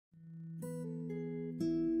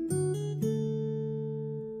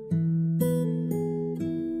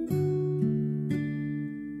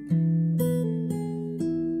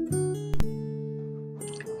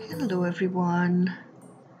everyone,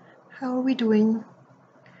 how are we doing?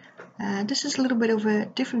 This is a little bit of a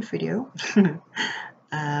different video.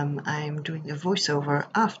 I'm doing a voiceover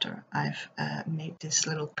after I've made this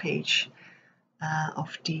little page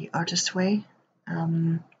of the artist way.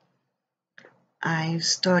 I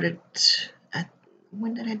started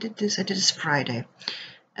when did I did this? I did this Friday.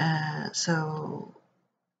 So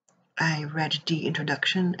I read the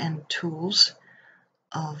introduction and tools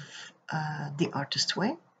of the artist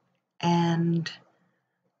way, and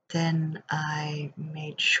then I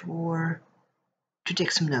made sure to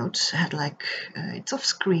take some notes. I had it's off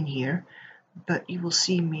screen here, but you will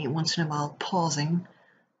see me once in a while pausing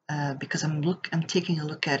because I'm taking a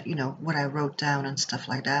look at what I wrote down and stuff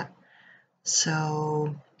like that.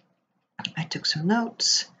 So I took some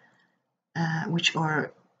notes, which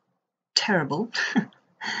are terrible.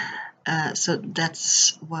 So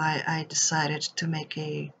that's why I decided to make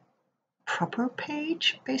a proper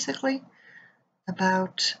page, basically,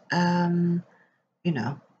 about the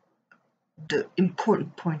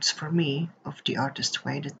important points for me of the artist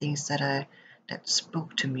way, the things that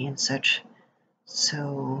spoke to me and such.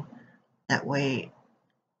 So that way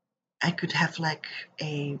I could have like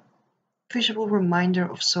a visual reminder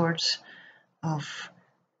of sorts of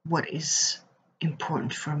what is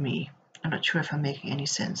important for me. I'm not sure if I'm making any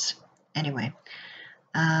sense. Anyway,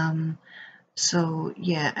 so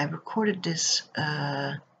yeah, I recorded this,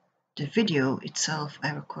 the video itself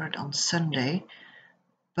I recorded on Sunday,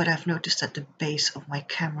 but I've noticed that the base of my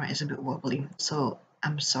camera is a bit wobbly, so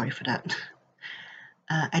I'm sorry for that.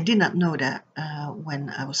 I did not know that when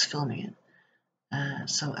I was filming it,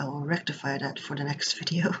 so I will rectify that for the next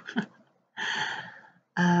video.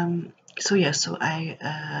 So yeah, so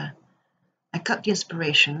I got the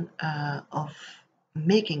inspiration of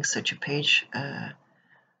making such a page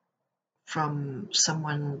from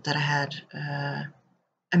someone that I had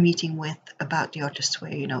a meeting with about the artist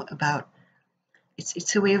way, about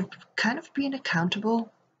it's a way of kind of being accountable,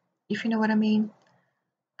 if you know what I mean.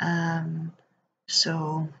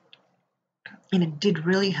 So, and it did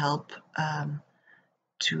really help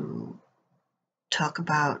to talk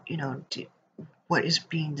about, what is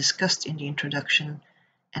being discussed in the introduction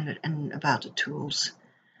and about the tools,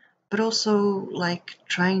 but also like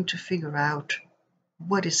trying to figure out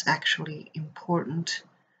what is actually important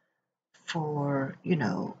for,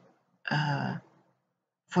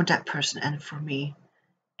 for that person and for me,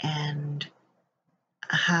 and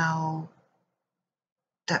how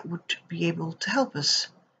that would be able to help us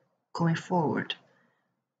going forward.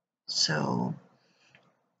 So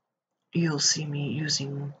you'll see me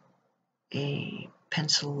using a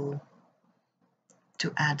pencil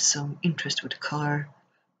to add some interest with color.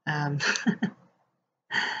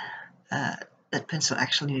 That pencil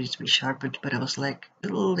actually needed to be sharpened, but I was like,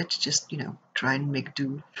 let's just, try and make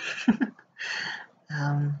do.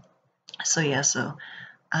 So yeah, so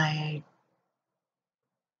I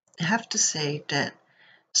have to say that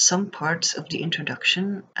some parts of the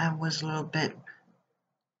introduction I was a little bit,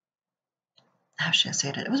 how should I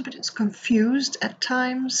say that? I was a bit confused at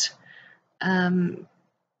times,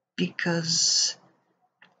 because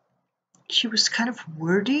she was kind of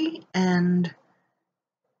wordy, and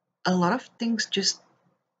a lot of things just,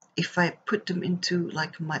 if I put them into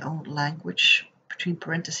like my own language between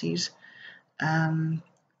parentheses,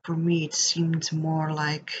 for me it seemed more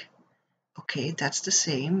like, okay, that's the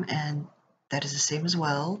same and that is the same as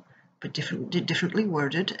well, but differently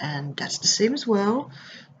worded, and that's the same as well.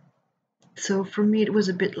 So for me it was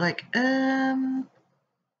a bit like,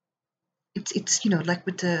 it's like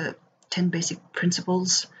with the 10 basic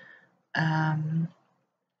principles, a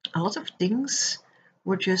lot of things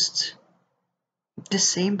were just the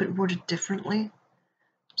same but worded differently.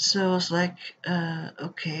 So I was like,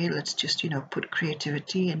 okay, let's just put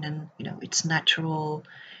creativity, and then it's natural,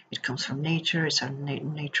 it comes from nature, it's our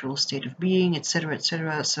natural state of being, etc.,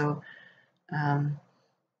 etc. So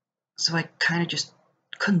so I kind of just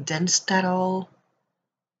condensed that all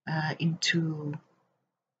into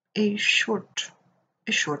a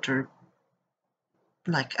shorter,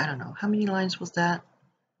 like, I don't know, how many lines was that?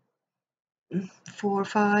 4 or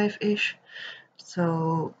 5-ish.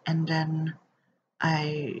 So, and then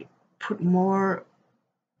I put more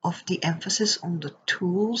of the emphasis on the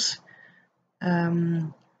tools,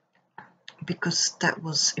 because that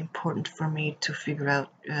was important for me to figure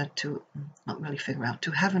out, to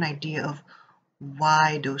have an idea of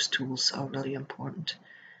why those tools are really important.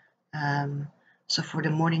 So for the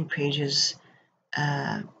morning pages,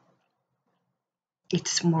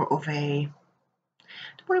 it's more of the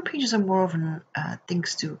morning pages are more of an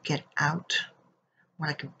things to get out, more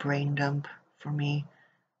like a brain dump for me.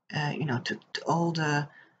 To all the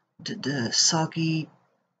the soggy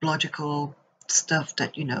logical stuff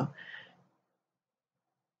that, you know,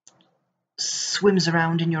 swims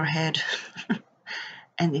around in your head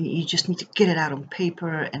and then you just need to get it out on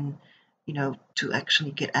paper, and, you know, to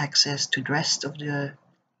actually get access to the rest of the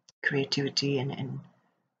creativity and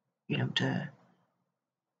you know, the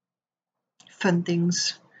fun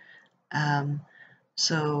things.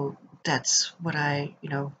 So that's what I, you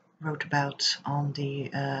know, wrote about on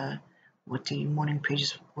the what the morning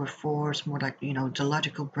pages were for. It's more like, you know, the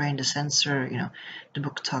logical brain, the sensor, you know, the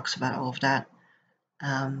book talks about all of that.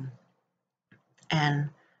 And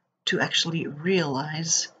to actually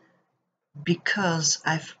realize, because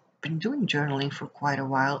I've been doing journaling for quite a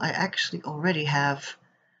while, I actually already have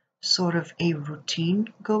sort of a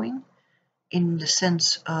routine going, in the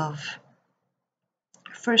sense of,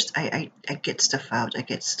 first I get stuff out. I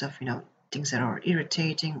get stuff, you know, things that are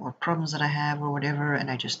irritating or problems that I have or whatever,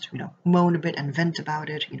 and I just, you know, moan a bit and vent about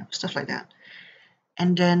it, you know, stuff like that.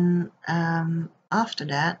 And then after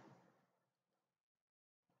that,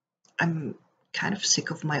 I'm kind of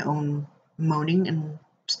sick of my own moaning and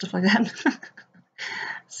stuff like that.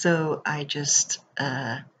 So I just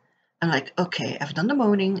I'm like, okay, I've done the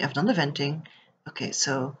moaning, I've done the venting. Okay,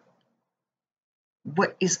 so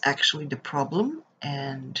what is actually the problem?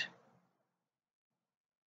 And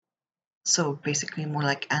so basically more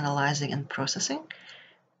like analyzing and processing.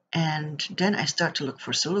 And then I start to look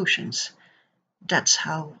for solutions. That's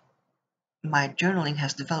how my journaling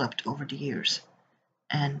has developed over the years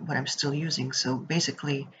and what I'm still using. So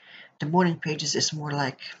basically, the morning pages is more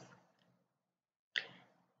like,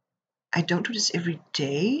 I don't do this every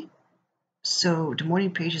day. So the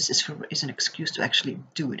morning pages is an excuse to actually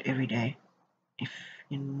do it every day, if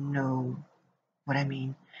you know what I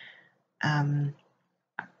mean.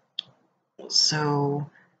 So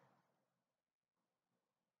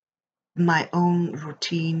my own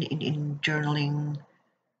routine in journaling,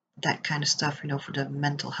 that kind of stuff, you know, for the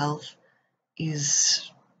mental health,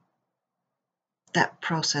 is that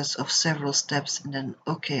process of several steps, and then,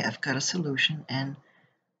 okay, I've got a solution, and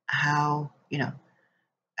how, you know,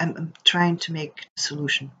 I'm trying to make the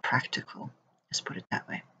solution practical, let's put it that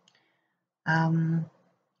way.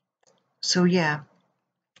 So yeah,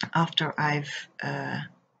 after I've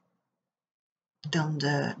done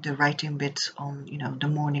the writing bit on, you know, the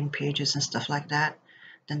morning pages and stuff like that,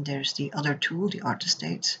 then there's the other tool, the artist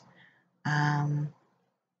dates. And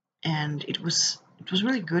it was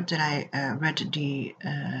really good that I read the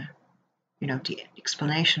you know, the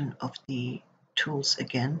explanation of the tools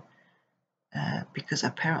again, because I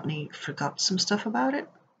apparently forgot some stuff about it.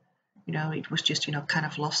 You know, it was just, you know, kind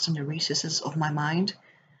of lost in the recesses of my mind.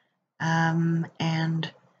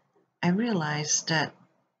 And I realized that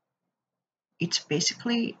it's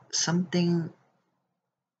basically something,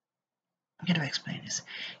 how do I explain this?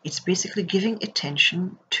 It's basically giving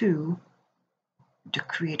attention to the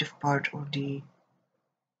creative part of the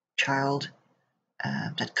child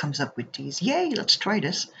that comes up with these, yay, let's try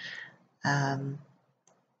this.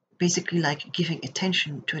 Basically like giving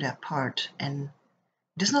attention to that part, and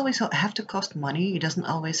it doesn't always have to cost money. It doesn't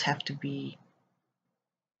always have to be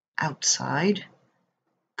outside.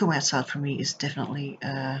 Going outside for me is definitely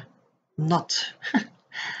not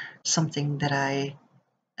something that I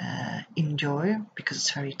enjoy, because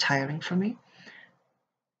it's very tiring for me.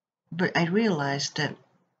 But I realized that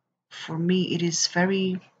for me it is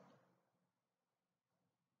very,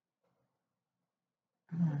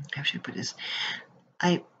 how should I put this?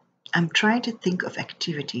 I'm trying to think of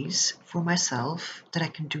activities for myself that I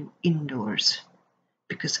can do indoors,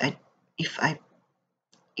 because if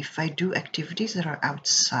I do activities that are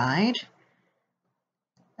outside,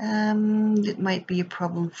 it might be a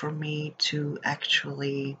problem for me to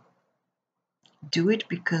actually do it,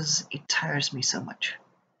 because it tires me so much.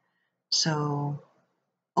 So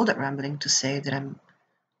all that rambling to say that I'm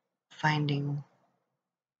finding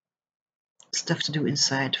stuff to do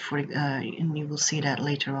inside for, and you will see that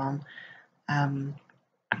later on,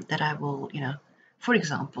 that I will, you know, for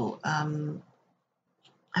example,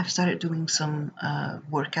 I've started doing some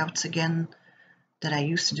workouts again that I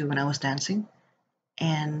used to do when I was dancing,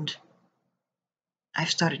 and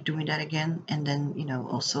I've started doing that again, and then, you know,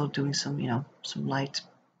 also doing some, you know, some light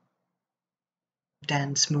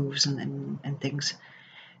dance moves and things.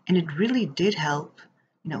 And it really did help,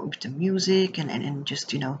 you know, with the music and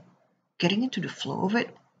just, you know, getting into the flow of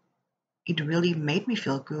it. It really made me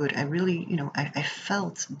feel good. I really, you know, I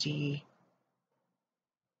felt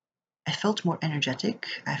more energetic.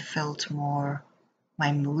 I felt more,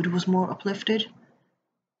 my mood was more uplifted,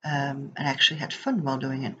 and I actually had fun while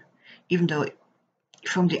doing it. Even though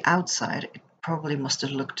from the outside, probably must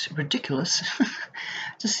have looked ridiculous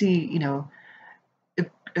to see,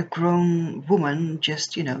 a grown woman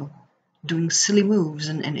just, doing silly moves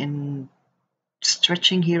and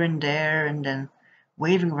stretching here and there and then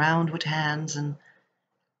waving around with hands.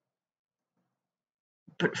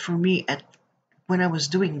 But for me, when I was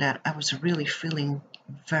doing that, I was really feeling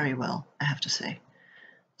very well, I have to say.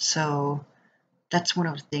 So that's one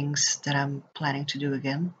of the things that I'm planning to do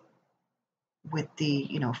again with the,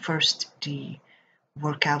 first the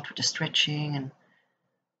workout with the stretching and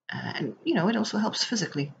it also helps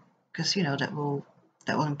physically because, that will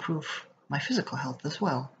improve my physical health as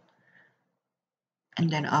well. And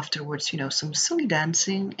then afterwards, some silly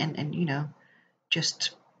dancing and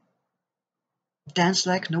just dance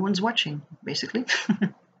like no one's watching, basically.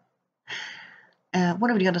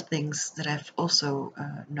 One of the other things that I've also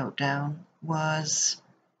noted down was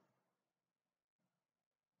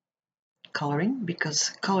coloring, because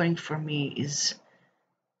coloring for me is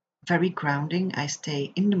very grounding. I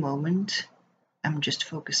stay in the moment. I'm just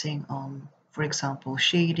focusing on, for example,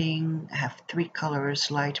 shading. I have 3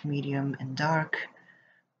 colors, light, medium, and dark,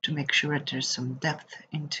 to make sure that there's some depth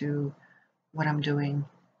into what I'm doing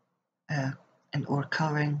and or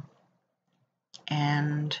coloring.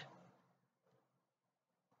 And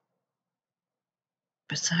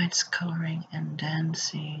besides coloring and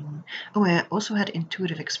dancing, oh, I also had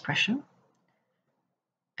intuitive expression.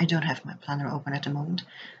 I don't have my planner open at the moment,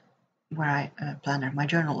 where I my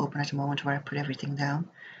journal open at the moment, where I put everything down.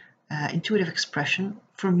 Intuitive expression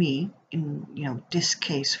for me, in this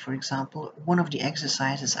case, for example, one of the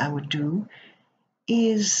exercises I would do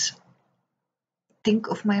is think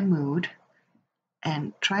of my mood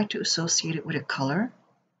and try to associate it with a color,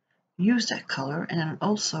 use that color, and then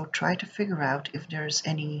also try to figure out if there's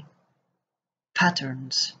any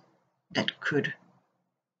patterns that could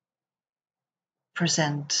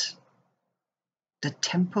present the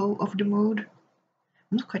tempo of the mood.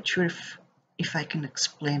 I'm not quite sure if I can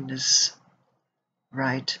explain this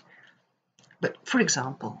right, but for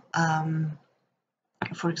example,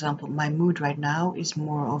 my mood right now is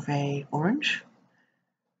more of a orange.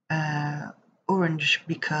 Orange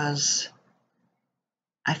because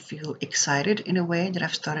I feel excited in a way that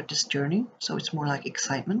I've started this journey, so it's more like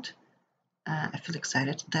excitement. I feel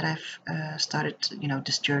excited that I've started,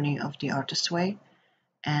 this journey of the artist way,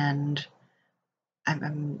 and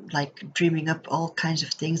I'm like dreaming up all kinds of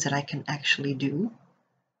things that I can actually do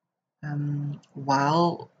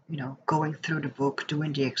while, going through the book,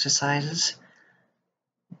 doing the exercises.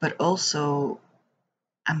 But also,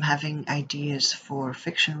 I'm having ideas for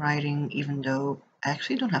fiction writing, even though I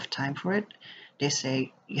actually don't have time for it. They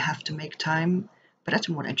say you have to make time, but at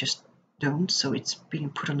the moment I just don't, so it's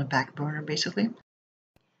being put on the back burner, basically.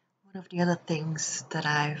 One of the other things that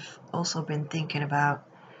I've also been thinking about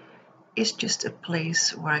is just a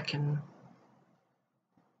place where I can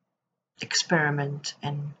experiment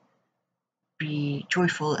and be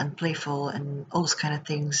joyful and playful and all those kind of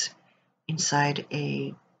things inside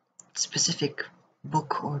a specific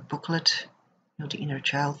book or booklet, the inner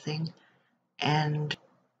child thing. And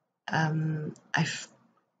I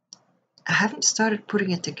haven't started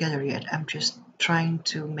putting it together yet. I'm just trying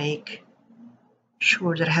to make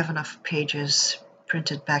sure that I have enough pages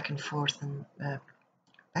printed back and forth and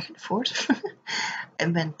back and forth. I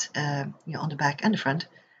meant on the back and the front,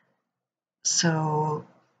 so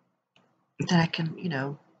that I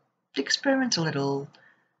can experiment a little.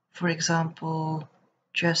 For example,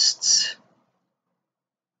 just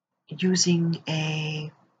using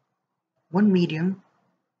one medium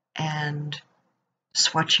and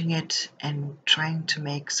swatching it and trying to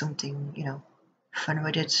make something fun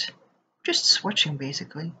with it, just swatching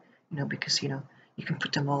basically, because you can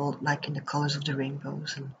put them all like in the colors of the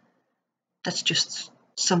rainbows, and that's just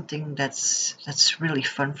something that's really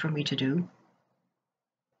fun for me to do.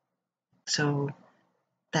 So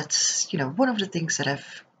that's one of the things that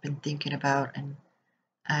I've been thinking about, and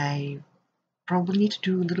I probably need to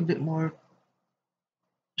do a little bit more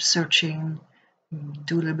searching,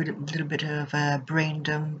 do a little bit of a brain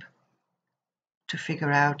dump to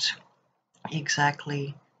figure out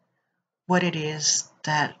exactly what it is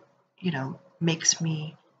that makes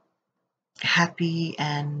me happy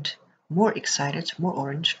and more excited, more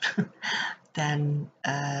orange than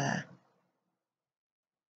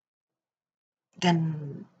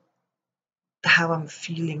how I'm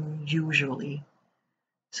feeling usually,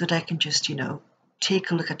 so that I can just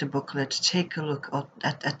take a look at the booklet, take a look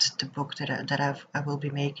at the book that I will be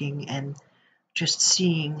making, and just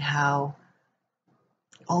seeing how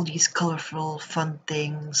all these colorful, fun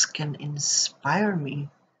things can inspire me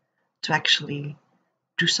to actually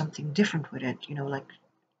do something different with it. Like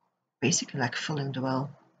basically like filling the well.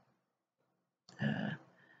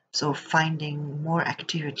 So finding more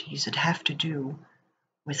activities that have to do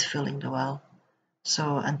with filling the well.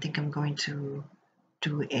 So I think I'm going to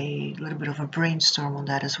do a little bit of a brainstorm on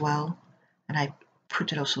that as well, and I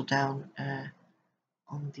put it also down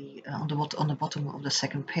on the bottom of the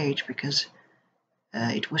second page, because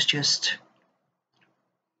it was just,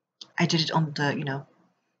 I did it on the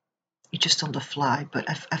it's just on the fly, but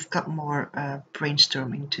I've got more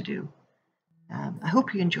brainstorming to do. I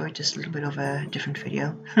hope you enjoyed this little bit of a different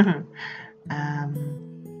video.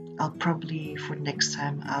 I'll probably, for next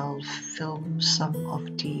time, I'll film some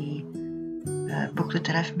of the booklet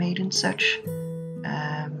that I've made and such.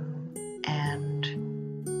 And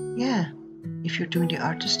yeah, if you're doing the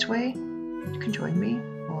artist way, you can join me,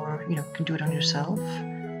 or can do it on yourself.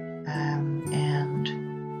 And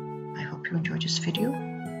I hope you enjoyed this video,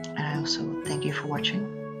 and I also thank you for watching,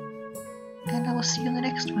 and I will see you in the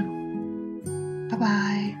next one. Bye bye.